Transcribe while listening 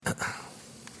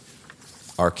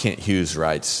R. Kent Hughes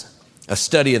writes, "A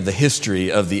study of the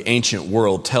history of the ancient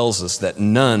world tells us that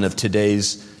none of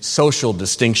today's social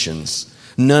distinctions,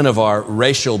 none of our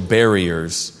racial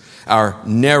barriers, our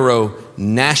narrow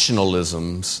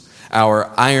nationalisms,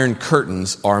 our iron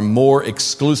curtains are more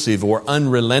exclusive or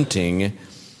unrelenting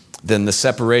than the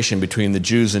separation between the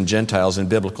Jews and Gentiles in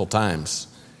biblical times.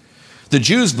 The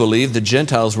Jews believed the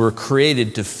Gentiles were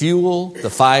created to fuel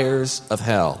the fires of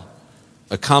hell.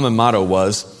 A common motto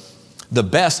was, 'The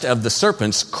best of the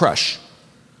serpents crush,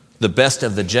 the best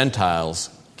of the Gentiles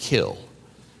kill.'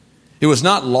 It was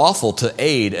not lawful to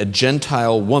aid a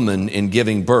Gentile woman in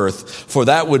giving birth, for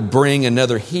that would bring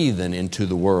another heathen into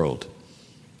the world.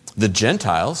 The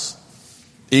Gentiles,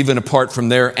 even apart from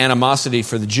their animosity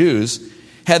for the Jews,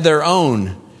 had their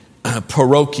own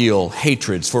parochial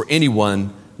hatreds for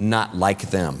anyone not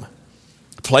like them.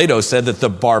 Plato said that the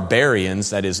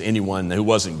barbarians, that is anyone who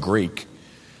wasn't Greek,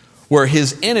 were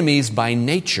his enemies by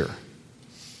nature.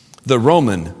 The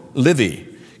Roman Livy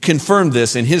confirmed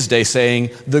this in his day, saying,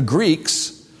 'The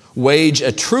Greeks wage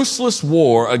a truceless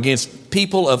war against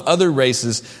people of other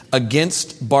races,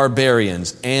 against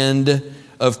barbarians.' And,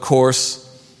 of course,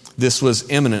 this was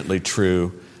eminently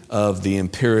true of the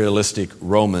imperialistic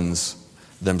Romans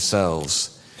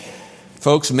themselves.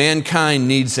 Folks, mankind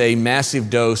needs a massive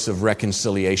dose of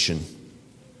reconciliation.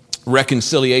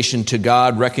 Reconciliation to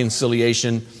God,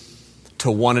 reconciliation to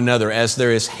one another, as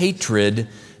there is hatred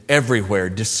everywhere.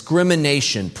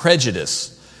 Discrimination,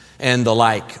 prejudice, and the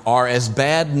like are as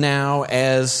bad now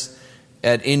as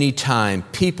at any time.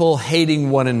 People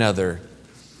hating one another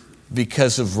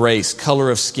because of race, color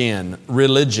of skin,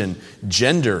 religion,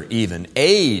 gender even,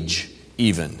 age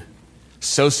even,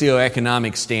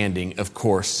 socioeconomic standing, of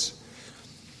course.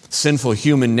 Sinful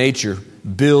human nature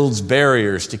builds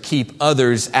barriers to keep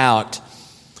others out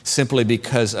simply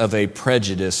because of a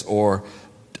prejudice or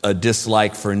a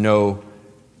dislike for no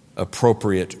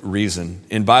appropriate reason.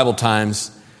 In Bible times,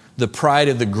 the pride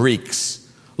of the Greeks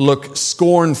looked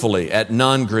scornfully at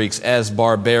non-Greeks as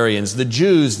barbarians. The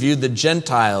Jews viewed the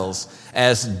Gentiles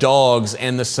as dogs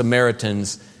and the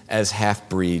Samaritans as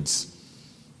half-breeds.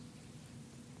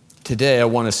 Today, I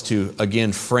want us to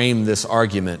again frame this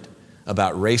argument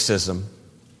about racism,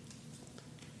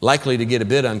 likely to get a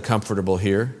bit uncomfortable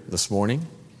here this morning,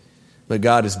 but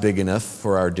God is big enough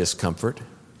for our discomfort.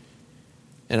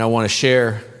 And I want to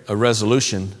share a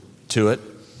resolution to it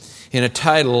in a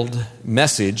titled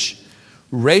message,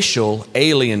 Racial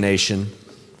Alienation,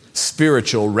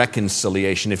 Spiritual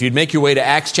Reconciliation. If you'd make your way to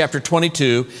Acts chapter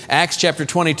 22,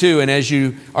 and as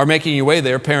you are making your way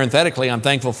there, parenthetically, I'm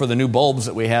thankful for the new bulbs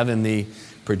that we have in the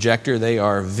projector. They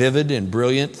are vivid and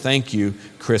brilliant. Thank you,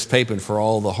 Chris Papin, for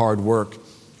all the hard work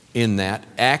in that.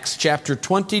 Acts chapter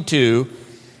 22,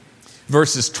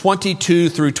 verses 22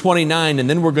 through 29, and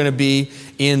then we're going to be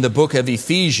in the book of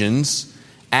Ephesians,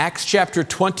 Acts chapter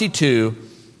 22,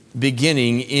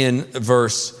 beginning in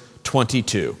verse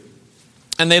 22.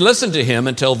 And they listened to him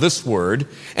until this word,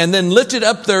 and then lifted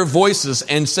up their voices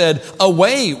and said,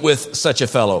 "Away with such a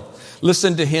fellow."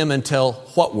 Listen to him until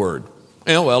what word?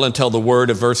 Well, until the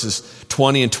word of verses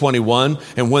 20 and 21.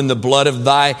 "And when the blood of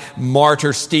thy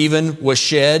martyr Stephen was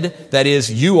shed," that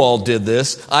is, you all did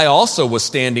this, "I also was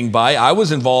standing by." I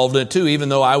was involved in it too, even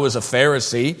though I was a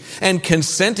Pharisee, "and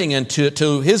consenting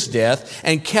to his death,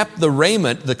 and kept the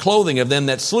raiment, the clothing of them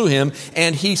that slew him.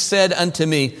 And he said unto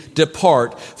me,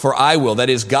 Depart, for I will,"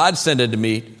 that is, God said unto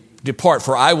me, "Depart,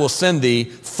 for I will send thee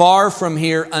far from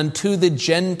here unto the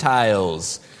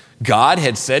Gentiles." God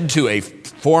had said to a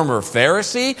former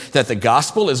Pharisee that the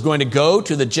gospel is going to go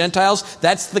to the Gentiles.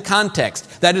 That's the context.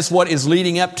 That is what is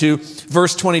leading up to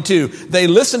verse 22. They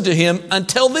listened to him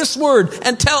until this word,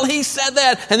 until he said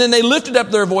that. And then they lifted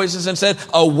up their voices and said,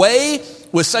 "Away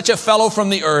with such a fellow from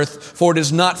the earth, for it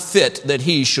is not fit that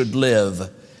he should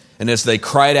live." And as they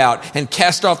cried out and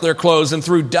cast off their clothes and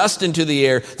threw dust into the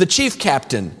air, the chief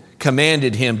captain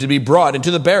commanded him to be brought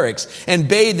into the barracks, and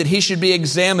bade that he should be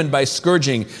examined by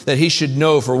scourging, that he should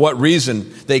know for what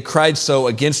reason they cried so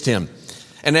against him.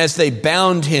 And as they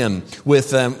bound him with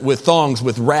thongs,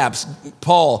 with wraps,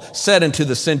 Paul said unto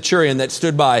the centurion that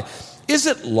stood by, "Is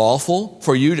it lawful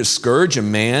for you to scourge a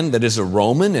man that is a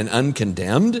Roman and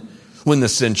uncondemned?" When the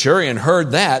centurion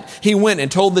heard that, he went and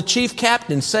told the chief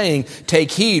captain, saying,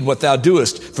 "Take heed what thou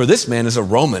doest, for this man is a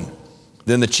Roman."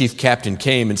 Then the chief captain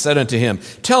came and said unto him,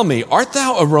 "Tell me, art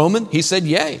thou a Roman?" He said,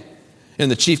 "Yea."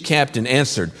 And the chief captain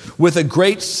answered, "With a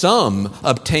great sum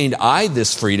obtained I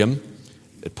this freedom."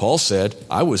 But Paul said,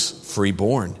 "I was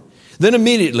freeborn." Then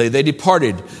immediately they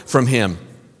departed from him,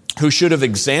 who should have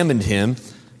examined him,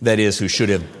 that is, who should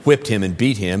have whipped him and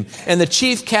beat him. And the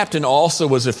chief captain also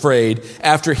was afraid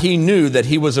after he knew that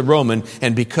he was a Roman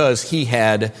and because he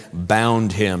had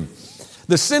bound him.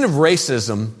 The sin of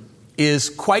racism is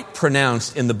quite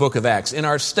pronounced in the book of Acts. In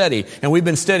our study, and we've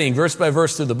been studying verse by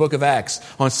verse through the book of Acts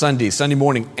on Sunday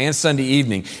morning and Sunday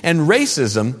evening. And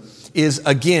racism is,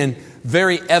 again,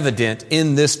 very evident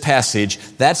in this passage.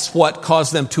 That's what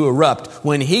caused them to erupt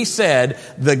when he said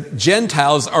the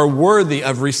Gentiles are worthy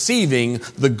of receiving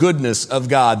the goodness of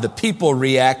God. The people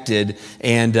reacted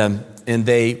and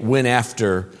they went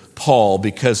after Paul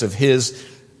because of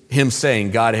him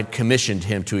saying God had commissioned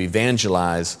him to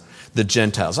evangelize the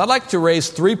Gentiles. I'd like to raise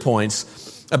 3 points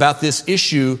about this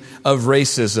issue of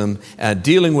racism,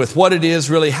 dealing with what it is,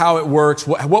 really how it works,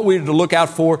 what we are to look out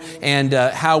for, and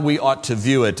how we ought to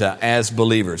view it as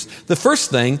believers. The first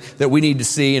thing that we need to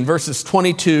see in verses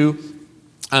 22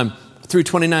 through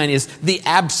 29 is the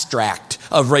abstract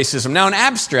of racism. Now, an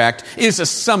abstract is a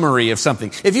summary of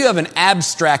something. If you have an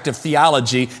abstract of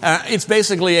theology, it's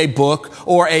basically a book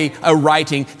or a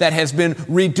writing that has been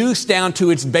reduced down to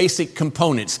its basic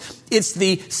components. It's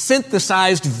the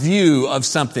synthesized view of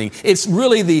something. It's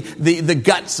really the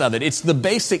guts of it. It's the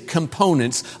basic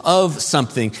components of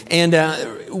something.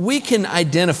 And we can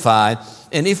identify,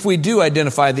 and if we do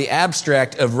identify the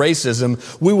abstract of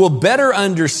racism, we will better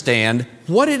understand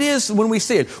what it is when we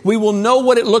see it. We will know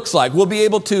what it looks like. We'll be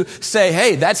able to say,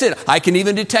 hey, that's it. I can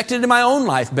even detect it in my own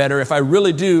life better if I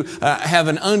really do have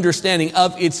an understanding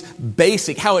of its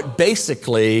basic, how it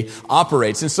basically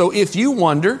operates. And so if you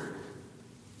wonder,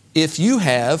 if you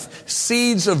have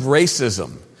seeds of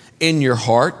racism in your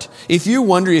heart, if you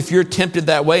wonder if you're tempted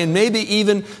that way and maybe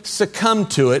even succumb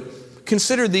to it,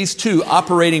 consider these 2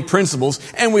 operating principles,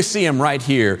 and we see them right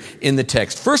here in the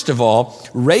text. First of all,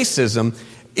 racism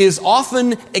is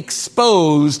often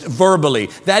exposed verbally.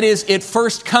 That is, it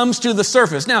first comes to the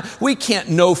surface. Now, we can't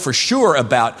know for sure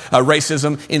about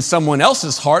racism in someone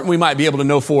else's heart. We might be able to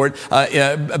know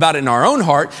about it in our own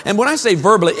heart. And when I say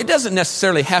verbally, it doesn't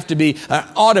necessarily have to be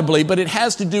audibly, but it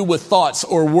has to do with thoughts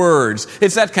or words.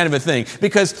 It's that kind of a thing.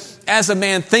 Because as a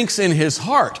man thinks in his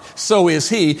heart, so is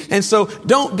he. And so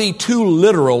don't be too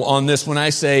literal on this when I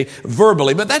say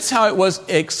verbally. But that's how it was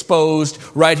exposed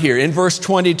right here in verse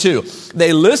 22.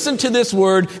 They listened to this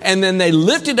word and then they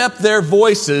lifted up their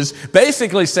voices,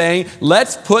 basically saying,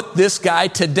 let's put this guy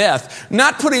to death.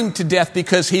 Not put him to death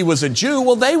because he was a Jew.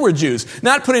 Well, they were Jews.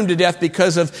 Not put him to death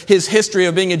because of his history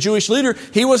of being a Jewish leader.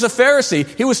 He was a Pharisee.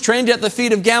 He was trained at the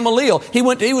feet of Gamaliel. He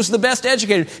was the best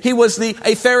educated. He was a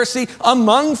Pharisee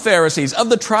among Pharisees of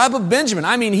the tribe of Benjamin.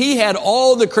 I mean, he had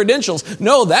all the credentials.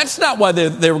 No, that's not why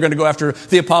they were going to go after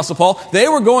the Apostle Paul. They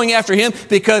were going after him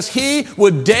because he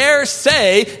would dare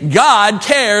say God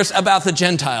cares about the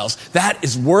Gentiles. That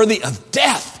is worthy of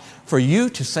death for you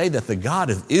to say that the God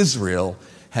of Israel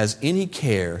has any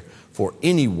care for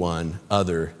anyone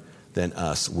other than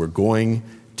us. We're going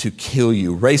to kill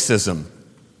you. Racism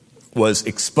was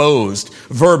exposed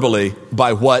verbally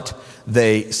by what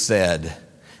they said.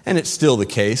 And it's still the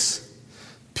case.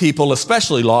 People,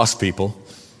 especially lost people,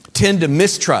 tend to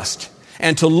mistrust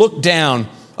and to look down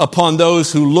upon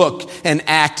those who look and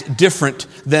act different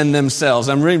than themselves.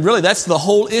 I mean, really, that's the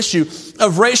whole issue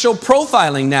of racial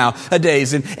profiling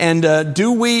nowadays. And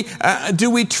do we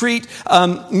treat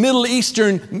Middle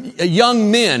Eastern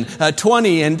young men,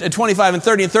 20 and 25 and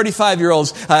 30 and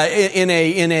 35-year-olds, in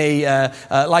a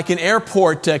like an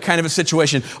airport kind of a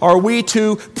situation? Are we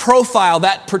to profile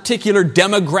that particular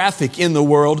demographic in the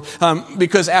world?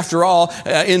 Because after all,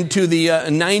 into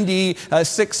the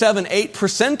 96, 7, 8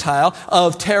 percentile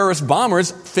of terrorist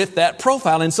bombers fit that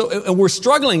profile. And so we're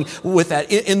struggling with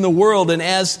that in the world and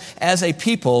as a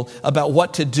people about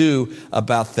what to do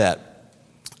about that.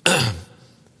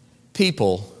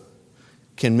 People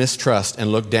can mistrust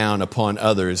and look down upon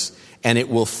others, and it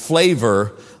will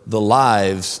flavor the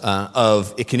lives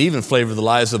it can even flavor the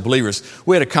lives of believers.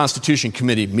 We had a Constitution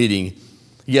Committee meeting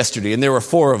yesterday, and there were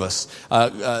 4 of us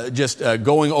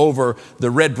going over the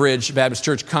Red Bridge Baptist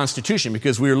Church Constitution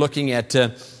because we were looking at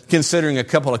considering a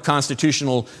couple of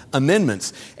constitutional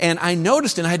amendments. And I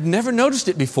noticed, and I had never noticed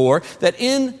it before, that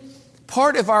in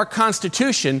part of our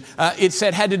Constitution, it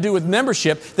said had to do with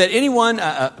membership, that anyone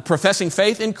professing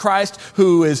faith in Christ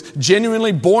who is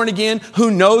genuinely born again, who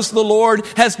knows the Lord,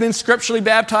 has been scripturally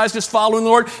baptized, is following the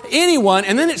Lord, anyone,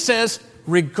 and then it says,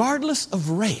 regardless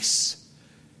of race,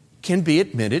 can be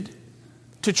admitted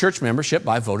to church membership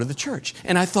by vote of the church.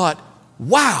 And I thought,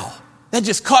 wow, that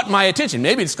just caught my attention.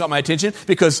 Maybe it's caught my attention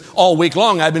because all week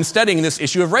long I've been studying this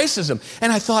issue of racism.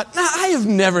 And I thought, I have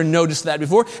never noticed that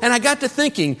before. And I got to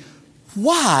thinking,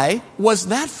 why was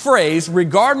that phrase,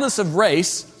 regardless of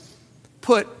race,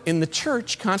 put in the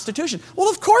church constitution. Well,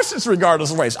 of course it's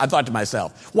regardless of race. I thought to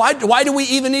myself, why do we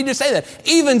even need to say that?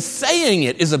 Even saying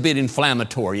it is a bit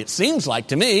inflammatory, it seems like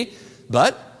to me.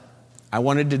 But I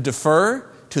wanted to defer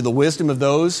to the wisdom of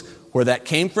those where that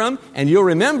came from. And you'll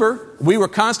remember, we were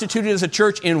constituted as a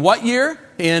church in what year?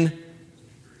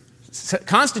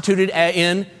 Constituted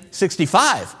in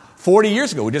 65. 40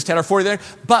 years ago. We just had our 40th there.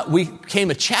 But we became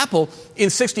a chapel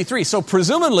in 63. So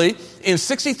presumably in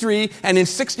 63 and in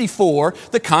 64,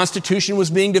 the Constitution was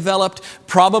being developed.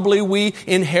 Probably we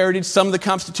inherited some of the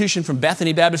Constitution from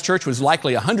Bethany Baptist Church, was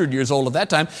likely 100 years old at that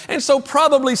time. And so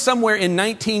probably somewhere in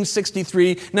 1963,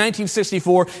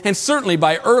 1964, and certainly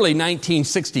by early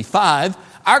 1965,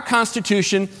 our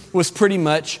Constitution was pretty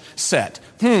much set.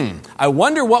 I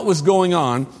wonder what was going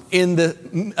on in the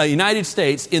United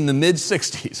States in the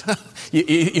mid-60s.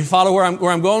 You follow where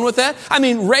I'm going with that? I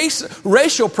mean,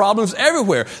 racial problems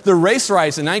everywhere. The race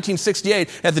riots in 1968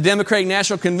 at the Democratic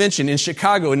National Convention in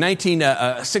Chicago in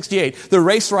 1968. The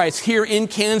race riots here in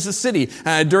Kansas City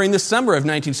during the summer of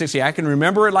 1960. I can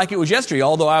remember it like it was yesterday,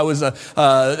 although I was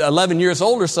 11 years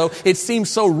old or so. It seemed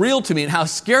so real to me and how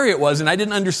scary it was, and I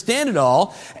didn't understand it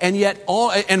all. And yet,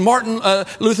 Martin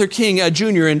Luther King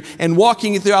Jr. and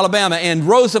walking through Alabama and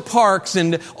Rosa Parks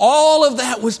and all of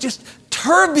that was just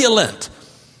turbulent.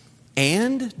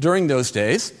 And during those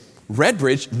days,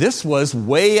 Redbridge, this was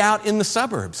way out in the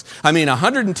suburbs. I mean,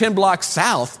 110 blocks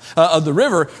south of the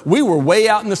river, we were way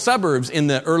out in the suburbs in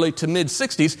the early to mid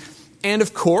 60s. And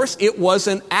of course, it was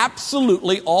an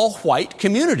absolutely all-white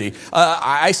community.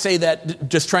 I say that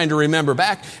just trying to remember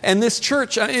back. And this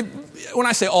church, when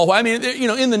I say all-white, I mean,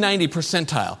 in the 90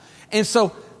 percentile. And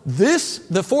so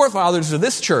the forefathers of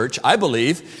this church, I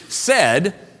believe,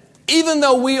 said, even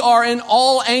though we are an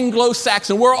all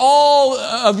Anglo-Saxon, we're all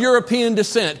of European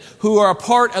descent who are a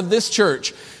part of this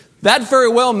church, that very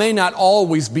well may not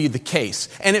always be the case.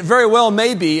 And it very well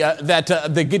may be that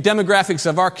the demographics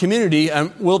of our community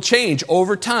will change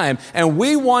over time. And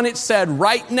we want it said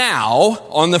right now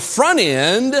on the front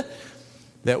end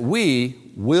that we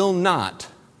will not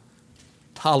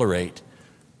tolerate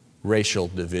racial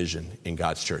division in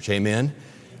God's church. Amen?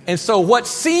 And so what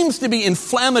seems to be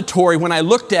inflammatory when I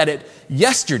looked at it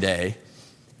yesterday,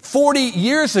 40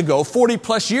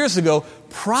 plus years ago,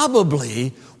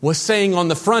 probably was saying on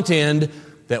the front end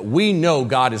that we know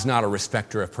God is not a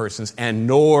respecter of persons, and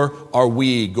nor are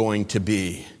we going to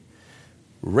be.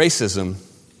 Racism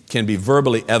can be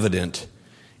verbally evident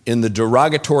in the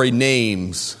derogatory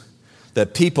names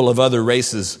that people of other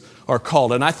races are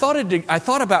called. And I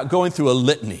thought about going through a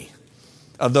litany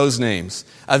of those names,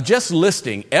 of just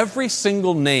listing every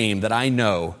single name that I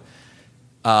know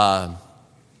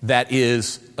that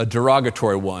is a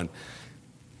derogatory one.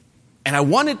 And I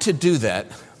wanted to do that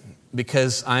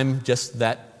because I'm just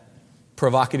that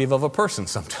provocative of a person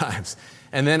sometimes.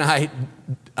 And then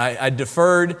I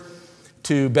deferred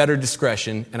to better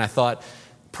discretion, and I thought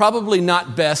probably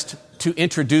not best to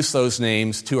introduce those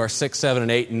names to our 6, 7,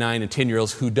 and 8, and 9, and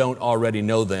 10-year-olds who don't already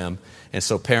know them. And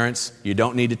so parents, you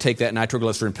don't need to take that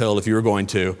nitroglycerin pill if you were going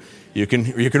to. You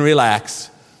can relax.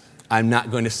 I'm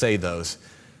not going to say those.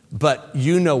 But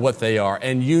you know what they are,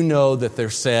 and you know that they're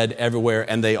said everywhere,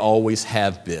 and they always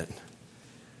have been.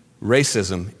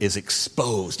 Racism is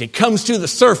exposed. It comes to the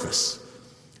surface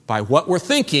by what we're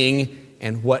thinking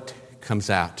and what comes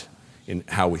out in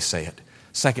how we say it.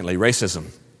 Secondly,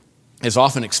 racism is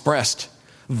often expressed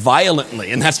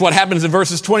violently, and that's what happens in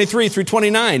verses 23 through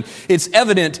 29. It's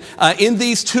evident in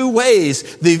these two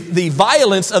ways. The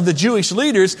violence of the Jewish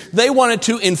leaders, they wanted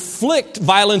to inflict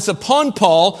violence upon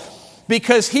Paul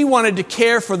because he wanted to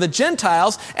care for the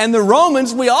Gentiles. And the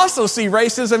Romans, we also see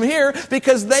racism here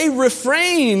because they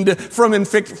refrained from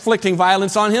inflicting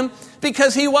violence on him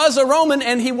because he was a Roman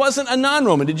and he wasn't a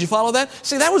non-Roman. Did you follow that?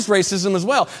 See, that was racism as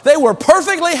well. They were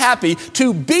perfectly happy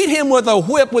to beat him with a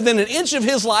whip within an inch of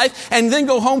his life and then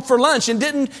go home for lunch and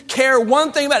didn't care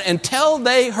one thing about it until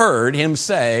they heard him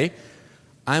say,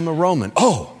 I'm a Roman.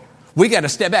 Oh, we got to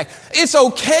step back. It's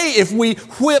okay if we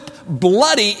whip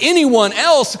bloody anyone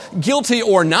else, guilty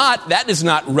or not. That is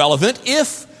not relevant.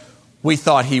 If we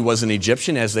thought he was an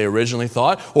Egyptian, as they originally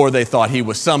thought, or they thought he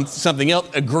was something else,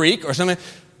 a Greek or something.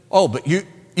 Oh, but you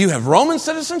have Roman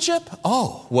citizenship?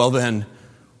 Oh, well then,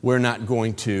 we're not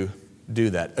going to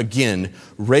do that. Again,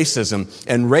 racism.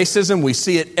 And racism, we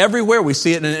see it everywhere. We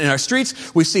see it in our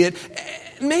streets. We see it.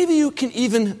 Maybe you can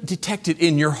even detect it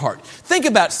in your heart. Think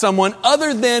about someone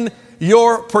other than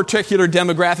your particular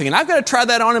demographic. And I've got to try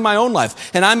that on in my own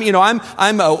life. And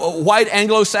I'm a white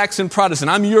Anglo-Saxon Protestant.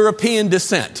 I'm European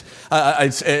descent.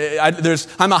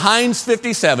 I'm a Heinz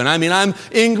 57. I mean, I'm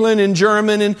England and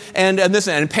German and this,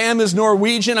 and Pam is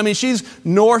Norwegian. I mean, she's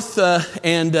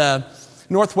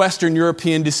Northwestern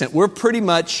European descent. We're pretty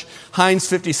much Heinz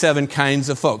 57 kinds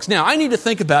of folks. Now, I need to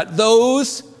think about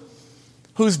those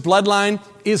whose bloodline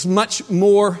is much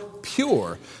more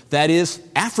pure. That is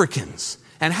Africans.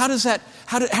 And how does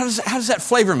that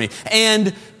flavor me?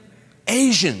 And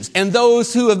Asians and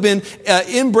those who have been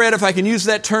inbred, if I can use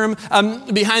that term,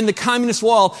 behind the communist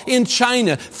wall in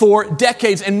China for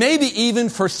decades and maybe even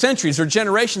for centuries or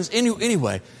generations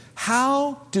anyway.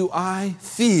 How do I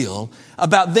feel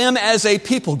about them as a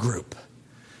people group?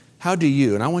 How do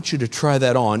you? And I want you to try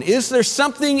that on. Is there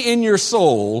something in your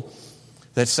soul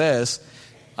that says,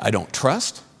 I don't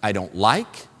trust, I don't like,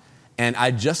 and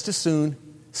I'd just as soon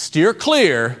steer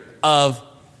clear of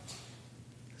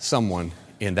someone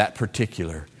in that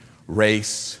particular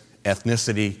race,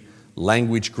 ethnicity,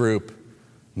 language group,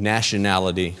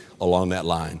 nationality, along that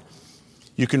line?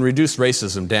 You can reduce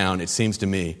racism down, it seems to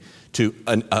me, to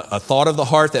a thought of the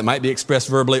heart that might be expressed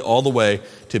verbally all the way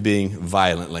to being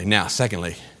violently. Now,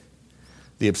 secondly,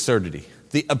 the absurdity.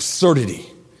 The absurdity.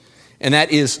 And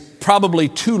that is probably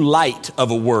too light of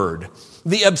a word.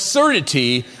 The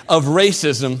absurdity of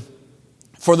racism,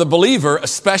 for the believer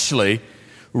especially,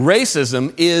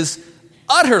 racism is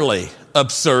utterly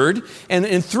absurd, and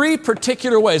in three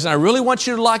particular ways. And I really want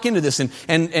you to lock into this.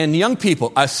 And young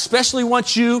people, I especially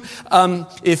want you,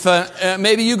 if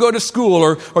maybe you go to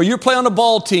school or you play on a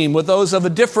ball team with those of a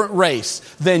different race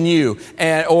than you,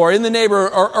 or in the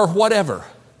neighborhood or whatever,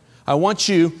 I want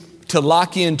you to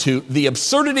lock into the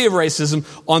absurdity of racism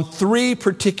on three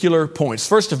particular points.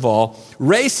 First of all,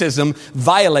 racism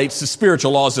violates the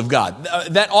spiritual laws of God.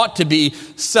 That ought to be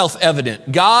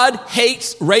self-evident. God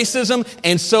hates racism,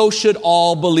 and so should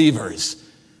all believers.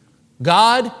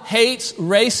 God hates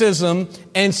racism,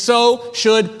 and so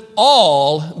should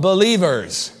all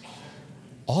believers.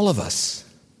 All of us.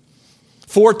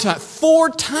 Four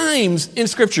times in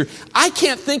Scripture. I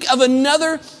can't think of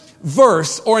another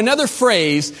verse or another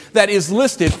phrase that is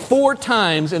listed 4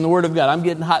 times in the Word of God. I'm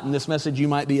getting hot in this message. You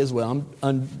might be as well. I'm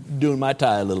undoing my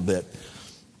tie a little bit.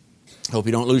 Hope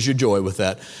you don't lose your joy with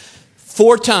that.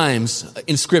 4 times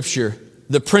in Scripture,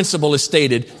 the principle is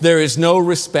stated, there is no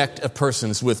respect of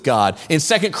persons with God. In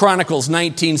 2 Chronicles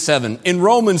 19:7, in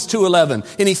Romans 2:11,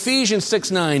 in Ephesians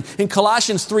 6:9, in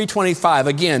Colossians 3:25,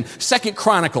 again, 2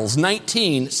 Chronicles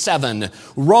 19:7,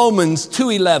 Romans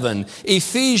 2:11,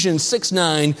 Ephesians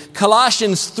 6:9,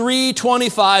 Colossians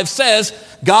 3:25 says,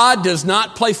 God does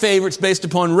not play favorites based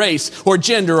upon race or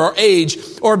gender or age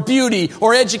or beauty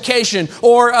or education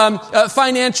or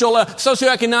financial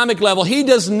socioeconomic level. He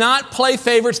does not play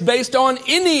favorites based on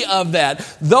any of that.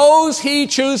 Those he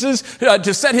chooses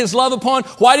to set his love upon.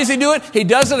 Why does he do it? He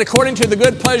does it according to the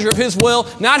good pleasure of his will,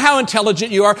 not how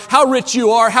intelligent you are, how rich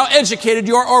you are, how educated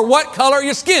you are, or what color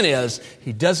your skin is.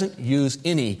 He doesn't use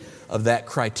any of that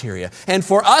criteria. And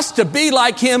for us to be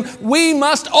like him, we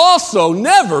must also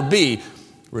never be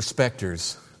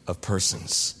respecters of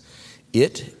persons.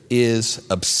 It is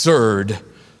absurd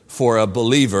for a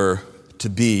believer to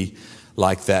be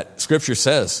like that. Scripture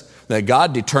says that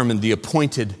God determined He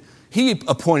appointed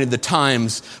the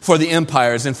times for the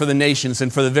empires and for the nations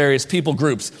and for the various people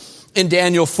groups. In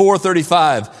Daniel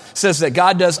 4:35 says that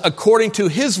God does according to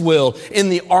His will in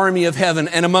the army of heaven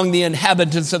and among the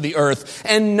inhabitants of the earth,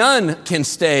 and none can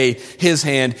stay His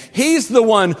hand. He's the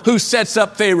one who sets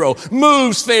up Pharaoh,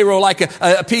 moves Pharaoh like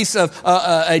a piece of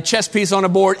a chess piece on a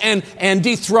board, and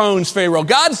dethrones Pharaoh.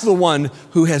 God's the one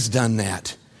who has done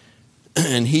that,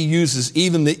 and He uses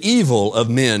even the evil of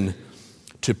men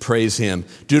to praise Him.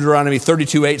 Deuteronomy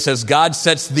 32:8 says God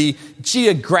sets the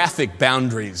geographic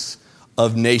boundaries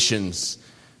of nations.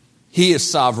 He is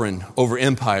sovereign over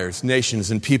empires, nations,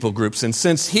 and people groups. And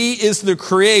since He is the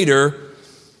creator,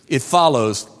 it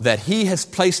follows that He has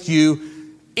placed you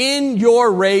in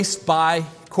your race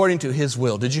according to His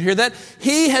will. Did you hear that?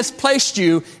 He has placed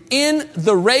you in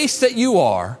the race that you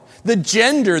are, the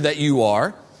gender that you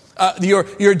are,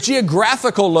 your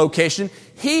geographical location.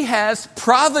 He has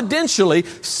providentially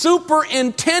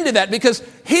superintended that because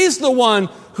He's the one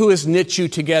who has knit you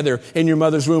together in your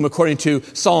mother's womb, according to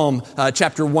Psalm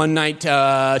chapter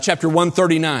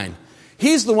 139.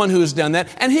 He's the one who has done that,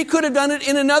 and He could have done it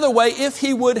in another way if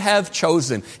He would have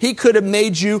chosen. He could have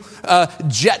made you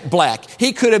jet black.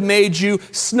 He could have made you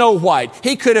snow white.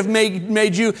 He could have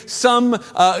made you some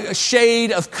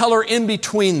shade of color in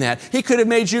between that. He could have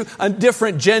made you a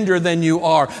different gender than you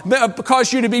are,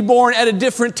 caused you to be born at a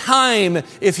different time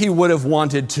if He would have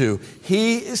wanted to.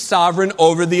 He is sovereign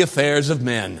over the affairs of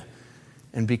men.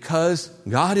 And because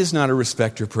God is not a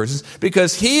respecter of persons,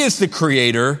 because He is the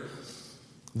Creator,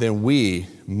 then we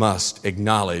must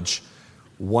acknowledge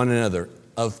one another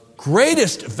of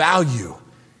greatest value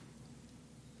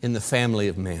in the family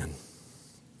of man.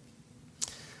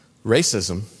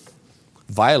 Racism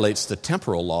violates the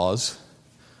temporal laws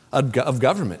of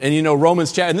government. And you know,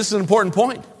 Romans chapter, and this is an important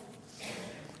point.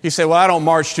 You say, well, I don't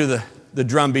march to the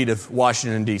drumbeat of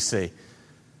Washington, D.C.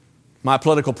 My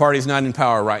political party is not in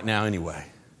power right now anyway.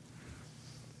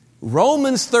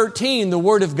 Romans 13, the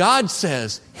Word of God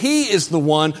says, He is the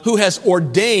one who has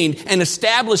ordained and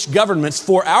established governments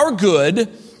for our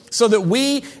good, so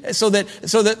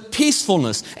that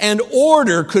peacefulness and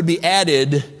order could be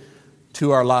added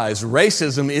to our lives.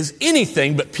 Racism is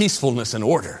anything but peacefulness and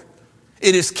order.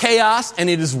 It is chaos and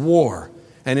it is war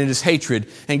and it is hatred.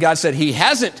 And God said He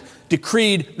hasn't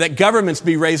decreed that governments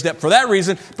be raised up for that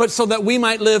reason, but so that we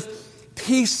might live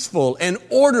peaceful and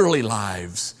orderly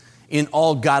lives in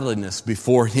all godliness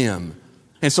before Him.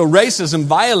 And so racism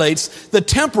violates the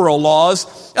temporal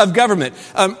laws of government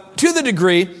to the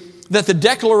degree that the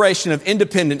Declaration of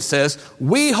Independence says,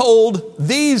 we hold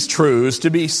these truths to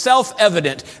be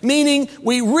self-evident, meaning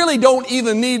we really don't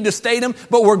even need to state them,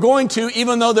 but we're going to,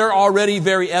 even though they're already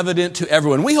very evident to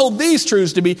everyone. We hold these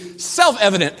truths to be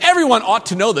self-evident. Everyone ought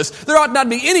to know this. There ought not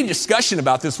be any discussion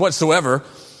about this whatsoever,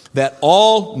 that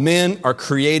all men are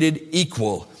created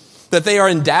equal, that they are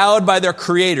endowed by their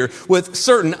Creator with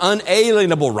certain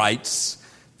unalienable rights,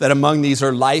 that among these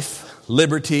are life,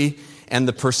 liberty, and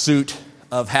the pursuit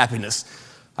of happiness.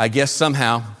 I guess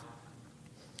somehow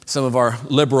some of our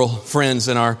liberal friends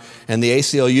and the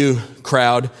ACLU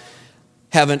crowd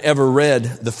haven't ever read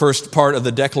the first part of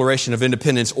the Declaration of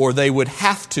Independence, or they would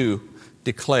have to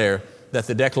declare that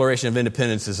the Declaration of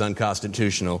Independence is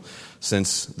unconstitutional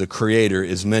since the Creator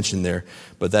is mentioned there.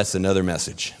 But that's another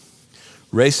message.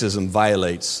 Racism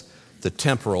violates the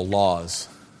temporal laws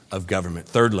of government.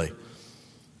 Thirdly,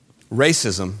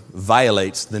 racism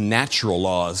violates the natural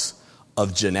laws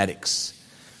of genetics.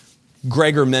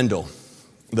 Gregor Mendel,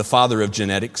 the father of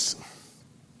genetics,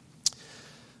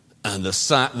 and the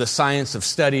science of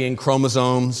studying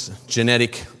chromosomes,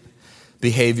 genetic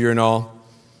behavior and all,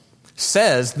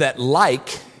 says that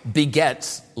like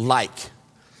begets like.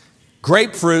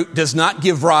 Grapefruit does not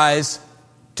give rise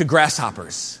to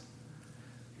grasshoppers.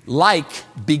 Like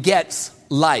begets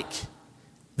like.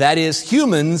 That is,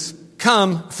 humans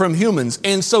come from humans.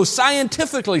 And so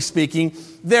scientifically speaking,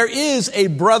 there is a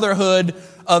brotherhood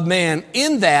of man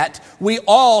in that we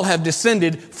all have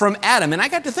descended from Adam. And I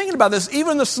got to thinking about this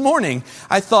even this morning.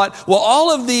 I thought, well,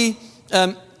 all of the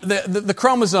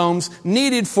chromosomes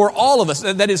needed for all of us,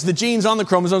 that is the genes on the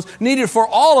chromosomes, needed for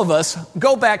all of us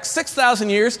go back 6,000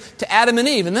 years to Adam and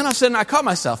Eve. And then I caught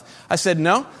myself. I said,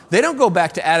 no, they don't go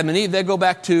back to Adam and Eve. They go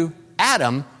back to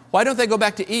Adam. Why don't they go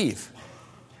back to Eve?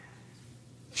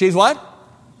 She's what?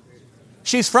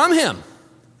 She's from him.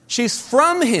 She's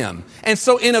from him. And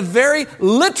so in a very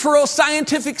literal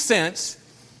scientific sense,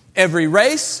 every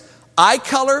race, eye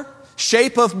color,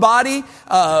 shape of body,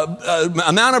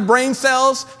 amount of brain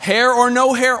cells, hair or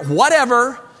no hair,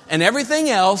 whatever, and everything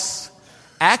else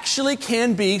actually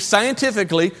can be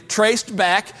scientifically traced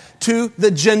back to the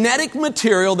genetic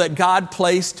material that God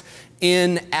placed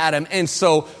in Adam. And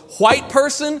so white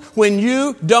person, when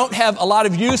you don't have a lot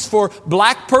of use for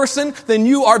black person, then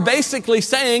you are basically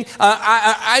saying,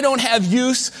 I don't have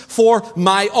use for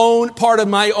my own part of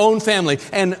my own family.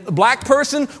 And black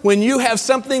person, when you have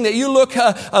something that you look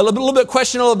a little bit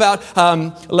questionable about,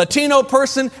 Latino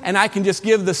person, and I can just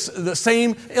give the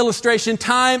same illustration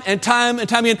time and time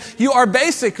again, you are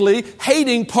basically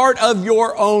hating part of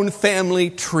your own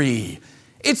family tree.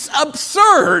 It's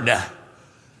absurd.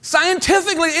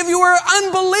 Scientifically, if you were an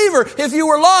unbeliever, if you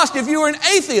were lost, if you were an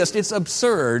atheist, it's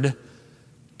absurd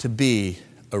to be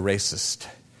a racist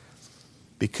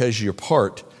because you're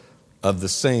part of the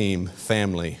same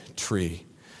family tree.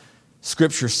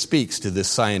 Scripture speaks to this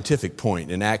scientific point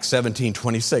in Acts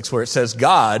 17:26, where it says,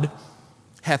 God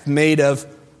hath made of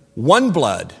one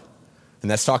blood, and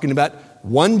that's talking about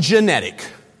one genetic,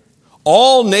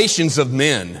 all nations of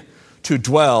men to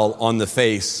dwell on the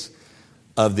face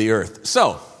of the earth.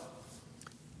 So,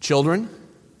 children,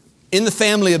 in the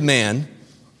family of man,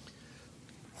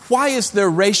 why is there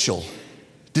racial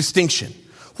distinction?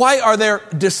 Why are there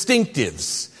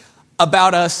distinctives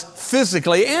about us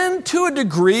physically and to a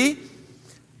degree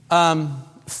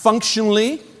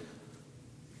functionally?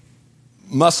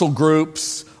 Muscle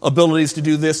groups, abilities to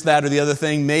do this, that, or the other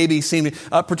thing, maybe seem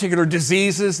particular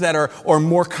diseases that are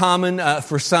more common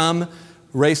for some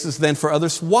races than for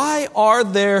others. Why are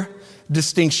there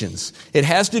distinctions? It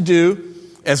has to do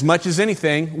as much as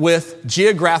anything, with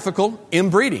geographical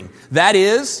inbreeding. That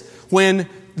is, when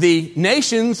the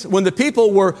nations, when the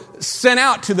people were sent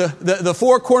out to the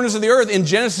four corners of the earth in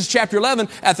Genesis chapter 11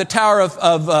 at the Tower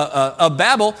of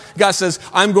Babel, God says,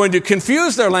 I'm going to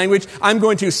confuse their language, I'm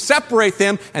going to separate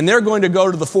them, and they're going to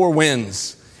go to the four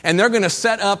winds. And they're going to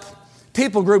set up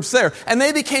people groups there. And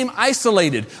they became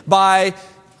isolated by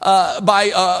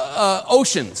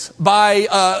oceans,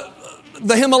 by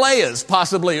the Himalayas,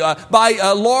 possibly,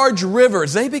 by large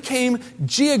rivers. They became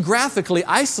geographically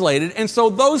isolated. And so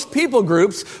those people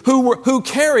groups who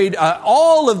carried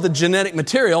all of the genetic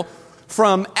material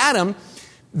from Adam,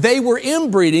 they were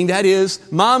inbreeding, that is,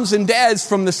 moms and dads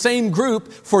from the same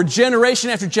group for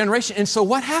generation after generation. And so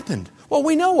what happened? Well,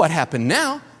 we know what happened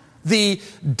now. The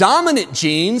dominant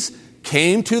genes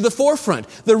came to the forefront.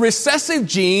 The recessive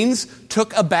genes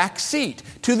took a back seat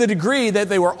to the degree that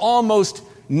they were almost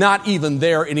not even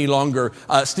there any longer,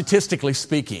 statistically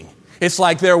speaking. It's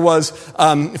like there was,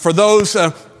 for those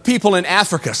people in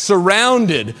Africa,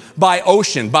 surrounded by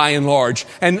ocean, by and large,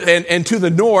 and to the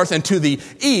north and to the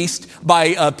east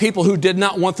by people who did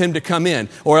not want them to come in,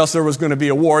 or else there was going to be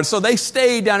a war. And so they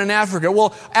stayed down in Africa.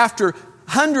 Well, after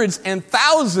hundreds and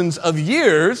thousands of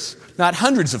years, not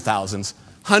hundreds of thousands,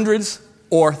 hundreds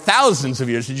or thousands of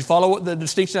years. Did you follow what the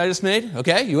distinction I just made?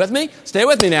 Okay, you with me? Stay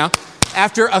with me now.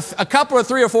 After a couple of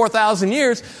 3,000 or 4,000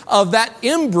 years of that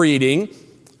inbreeding,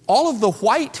 all of the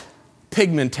white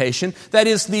pigmentation, that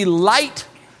is the light,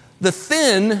 the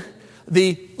thin,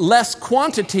 the less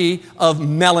quantity of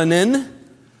melanin,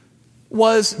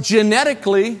 was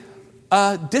genetically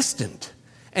distant.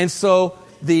 And so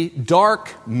the dark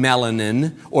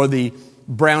melanin, or the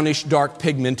brownish dark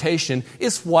pigmentation,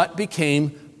 is what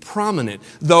became prominent.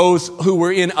 Those who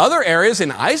were in other areas,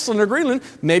 in Iceland or Greenland,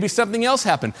 maybe something else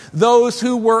happened. Those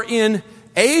who were in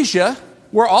Asia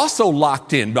were also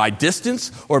locked in by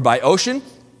distance or by ocean.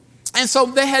 And so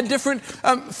they had different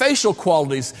facial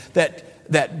qualities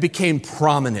that became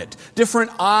prominent.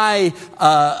 Different eye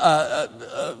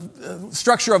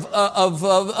structure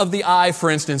of the eye, for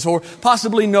instance, or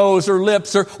possibly nose or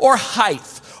lips or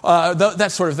height,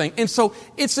 that sort of thing. And so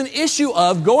it's an issue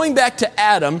of going back to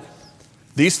Adam.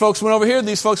 These folks went over here,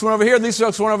 these folks went over here, these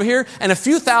folks went over here, and a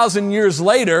few thousand years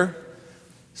later,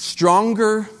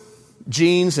 stronger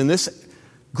genes in this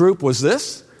group was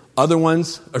this. Other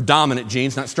ones, or dominant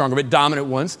genes, not stronger, but dominant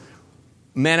ones,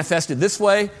 manifested this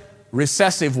way.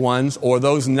 Recessive ones, or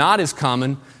those not as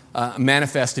common,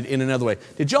 manifested in another way.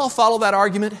 Did y'all follow that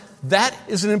argument? That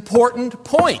is an important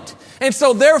point. And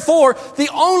so therefore, the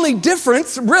only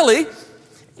difference really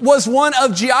was one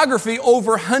of geography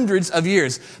over hundreds of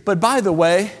years. But by the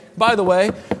way,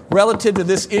 relative to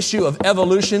this issue of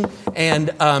evolution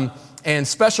and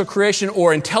special creation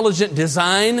or intelligent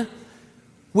design,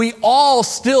 we all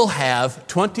still have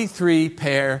 23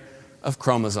 pair of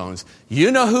chromosomes.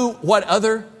 You know what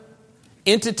other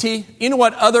entity, you know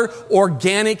what other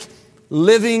organic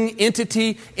living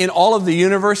entity in all of the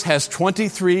universe has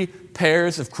 23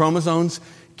 pairs of chromosomes?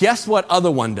 Guess what other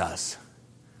one does?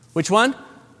 Which one?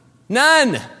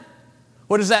 None.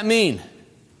 What does that mean?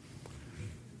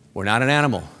 We're not an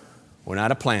animal. We're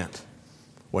not a plant.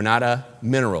 We're not a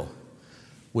mineral.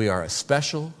 We are a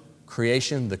special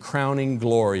creation, the crowning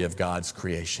glory of God's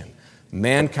creation.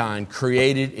 Mankind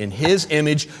created in His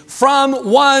image from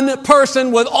one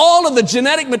person with all of the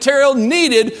genetic material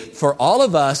needed for all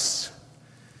of us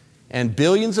and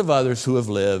billions of others who have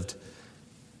lived,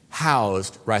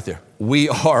 housed right there. We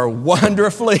are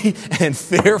wonderfully and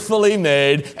fearfully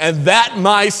made, and that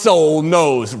my soul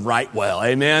knows right well.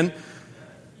 Amen?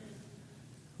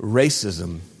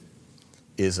 Racism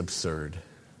is absurd.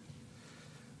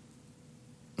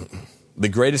 The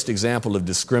greatest example of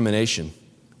discrimination,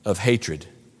 of hatred,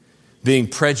 being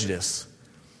prejudice,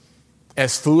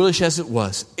 as foolish as it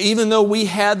was, even though we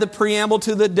had the preamble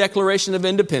to the Declaration of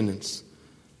Independence,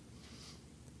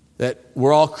 that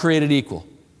we're all created equal.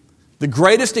 The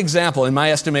greatest example, in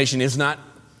my estimation, is not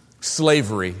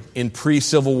slavery in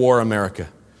pre-Civil War America.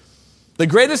 The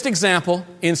greatest example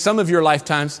in some of your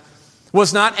lifetimes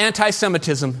was not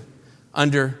anti-Semitism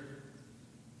under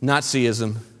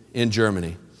Nazism in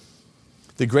Germany.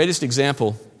 The greatest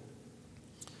example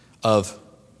of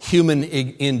human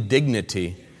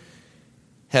indignity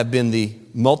have been the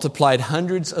multiplied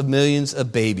hundreds of millions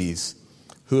of babies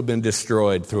who have been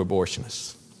destroyed through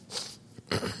abortionists.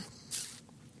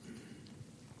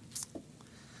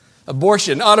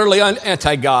 Abortion, utterly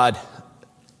anti-God,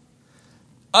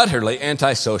 utterly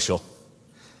antisocial,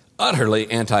 utterly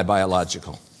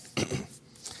anti-biological.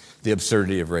 The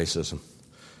absurdity of racism.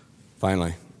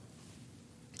 Finally,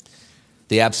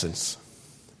 the absence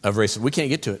of racism. We can't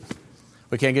get to it.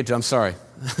 We can't get to, I'm sorry.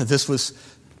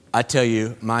 I tell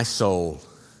you, my soul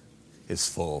is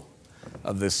full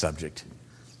of this subject.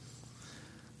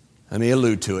 Let me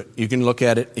allude to it. You can look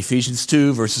at it, Ephesians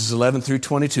 2, verses 11 through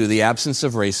 22, the absence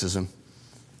of racism.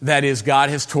 That is, God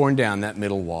has torn down that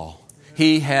middle wall.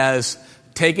 He has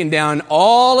taken down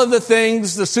all of the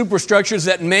things, the superstructures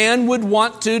that man would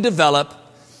want to develop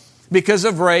because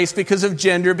of race, because of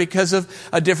gender, because of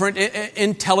a different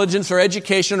intelligence or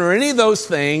education or any of those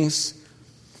things.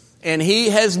 And He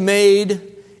has made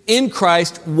in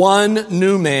Christ one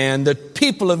new man, the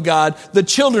people of God, the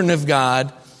children of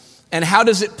God. And how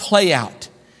does it play out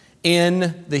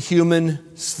in the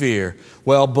human sphere?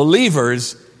 Well,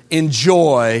 believers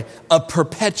enjoy a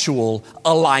perpetual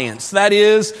alliance. That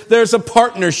is, there's a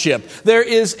partnership. There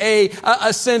is a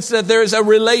sense that there is a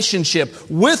relationship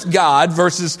with God.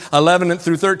 Verses 11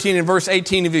 through 13 and verse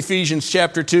 18 of Ephesians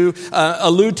chapter 2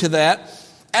 allude to that.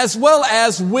 As well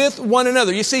as with one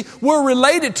another. You see, we're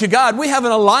related to God. We have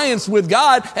an alliance with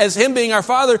God as Him being our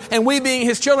Father and we being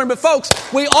His children. But folks,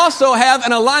 we also have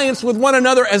an alliance with one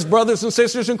another as brothers and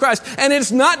sisters in Christ. And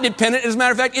it's not dependent. As a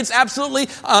matter of fact, it's absolutely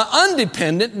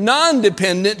undependent,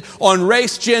 non-dependent on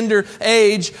race, gender,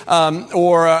 age,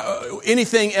 or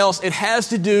anything else. It has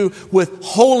to do with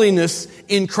holiness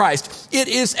in Christ. It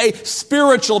is a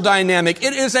spiritual dynamic.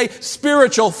 It is a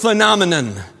spiritual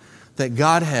phenomenon that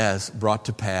God has brought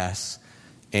to pass,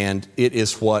 and it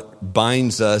is what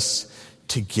binds us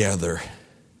together.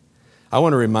 I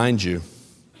want to remind you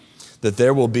that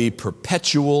there will be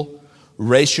perpetual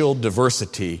racial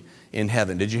diversity in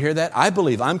heaven. Did you hear that?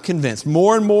 I'm convinced,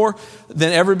 more and more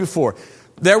than ever before,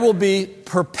 there will be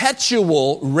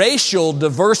perpetual racial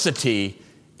diversity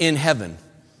in heaven.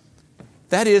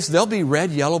 That is, there'll be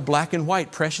red, yellow, black, and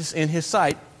white, precious in His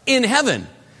sight, in heaven.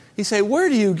 You say, where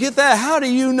do you get that? How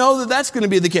do you know that that's going to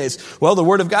be the case? Well, the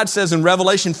Word of God says in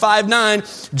Revelation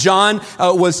 5:9, John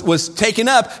was taken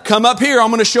up. Come up here. I'm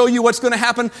going to show you what's going to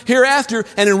happen hereafter.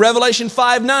 And in Revelation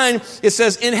 5:9, it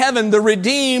says, in heaven, the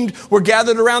redeemed were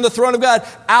gathered around the throne of God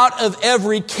out of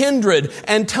every kindred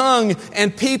and tongue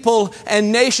and people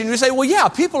and nation. You say, well, yeah,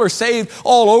 people are saved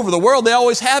all over the world. They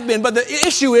always have been. But the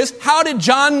issue is, how did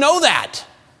John know that?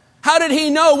 How did he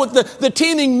know with the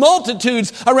teeming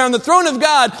multitudes around the throne of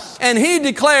God? And he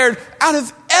declared, out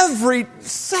of every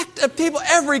sect of people,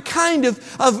 every kind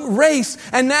of race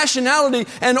and nationality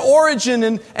and origin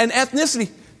and ethnicity,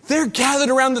 they're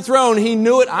gathered around the throne. He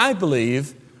knew it, I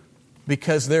believe,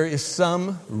 because there is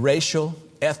some racial,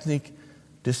 ethnic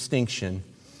distinction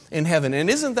in heaven. And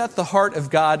isn't that the heart of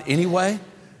God anyway?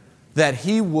 That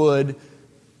He would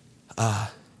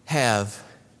have,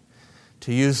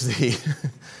 to use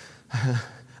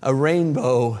a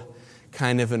rainbow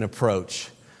kind of an approach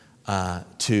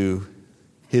to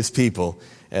His people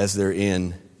as they're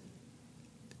in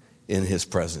His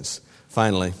presence.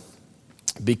 Finally,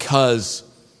 because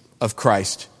of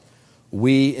Christ,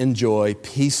 we enjoy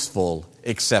peaceful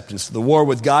acceptance. The war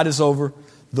with God is over.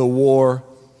 The war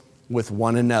with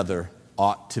one another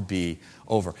ought to be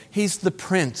over. He's the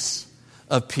Prince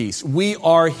of Peace. We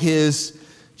are His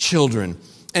children.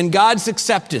 And God's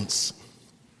acceptance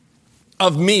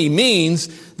of me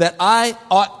means that I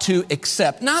ought to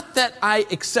accept. Not that I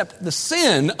accept the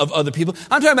sin of other people.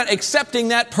 I'm talking about accepting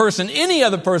that person, any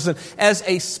other person, as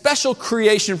a special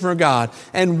creation from God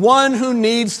and one who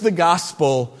needs the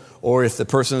gospel, or if the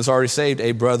person is already saved,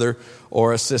 a brother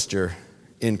or a sister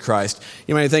in Christ.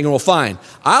 You might be thinking, well, fine,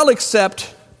 I'll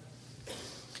accept,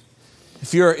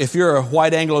 if you're a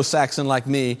white Anglo-Saxon like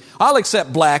me, I'll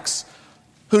accept blacks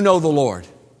who know the Lord.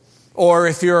 Or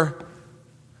if you're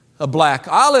a black,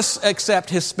 I'll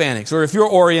accept Hispanics. Or if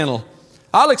you're Oriental,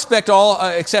 I'll accept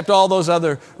all those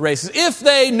other races. If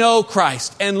they know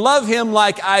Christ and love Him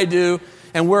like I do,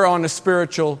 and we're on a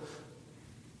same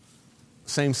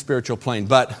spiritual plane.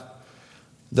 But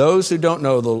those who don't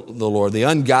know the Lord, the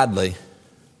ungodly,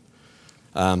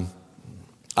 I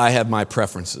have my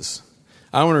preferences.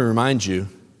 I want to remind you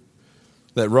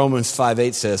that Romans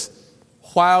 5:8 says,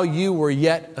 while you were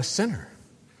yet a sinner,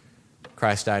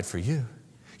 Christ died for you.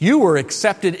 You were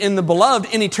accepted in the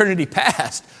beloved in eternity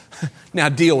past. Now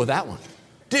deal with that one.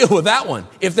 Deal with that one.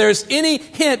 If there's any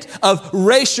hint of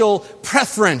racial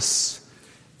preference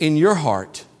in your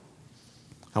heart,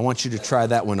 I want you to try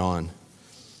that one on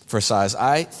for size.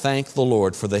 I thank the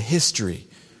Lord for the history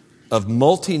of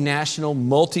multinational,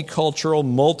 multicultural,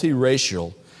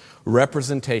 multiracial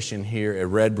representation here at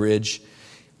Red Bridge.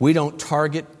 We don't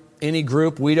target any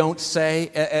group. We don't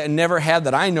say, never had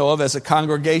that I know of as a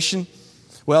congregation.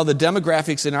 Well, the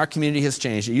demographics in our community has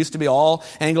changed. It used to be all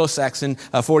Anglo-Saxon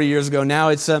 40 years ago. Now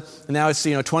it's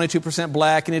 22%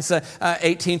 black, and it's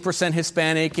 18%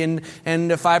 Hispanic and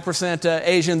 5%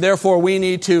 Asian. Therefore, we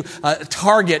need to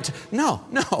target. No.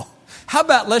 How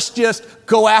about let's just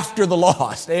go after the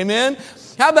lost? Amen?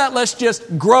 How about let's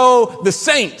just grow the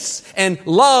saints and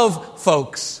love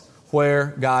folks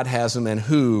where God has them and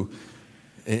who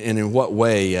and in what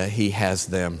way He has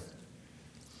them.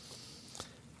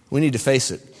 We need to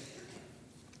face it.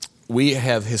 We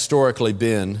have historically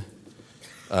been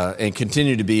and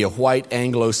continue to be a white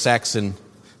Anglo-Saxon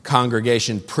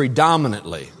congregation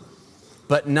predominantly,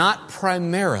 but not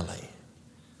primarily.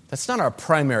 That's not our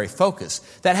primary focus.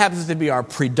 That happens to be our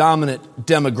predominant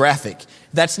demographic.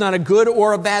 That's not a good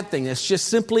or a bad thing. It's just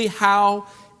simply how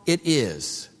it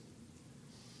is.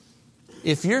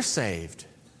 If you're saved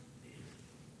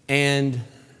and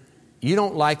you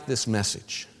don't like this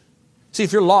message, see,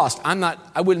 if you're lost,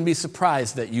 I wouldn't be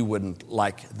surprised that you wouldn't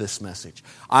like this message.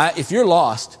 If you're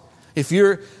lost, if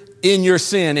you're in your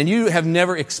sin and you have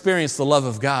never experienced the love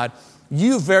of God,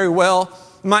 you very well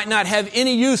might not have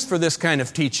any use for this kind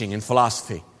of teaching and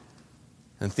philosophy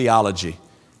and theology.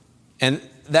 And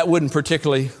that wouldn't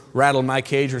particularly rattle my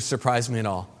cage or surprise me at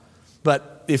all.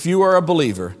 But if you are a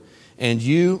believer and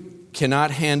you cannot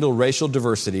handle racial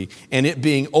diversity and it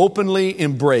being openly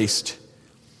embraced,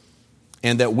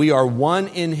 and that we are one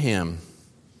in Him,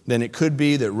 then it could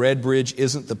be that Red Bridge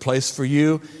isn't the place for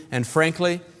you. And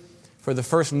frankly, for the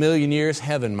first 1,000,000 years,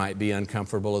 heaven might be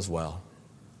uncomfortable as well.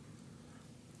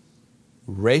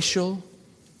 Racial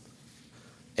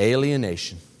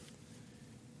alienation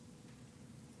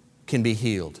can be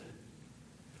healed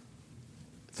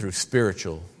through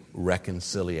spiritual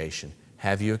reconciliation.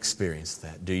 Have you experienced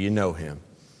that? Do you know Him?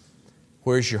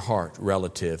 Where's your heart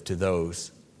relative to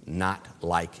those not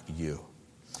like you?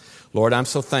 Lord, I'm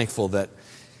so thankful that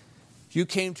you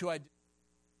came to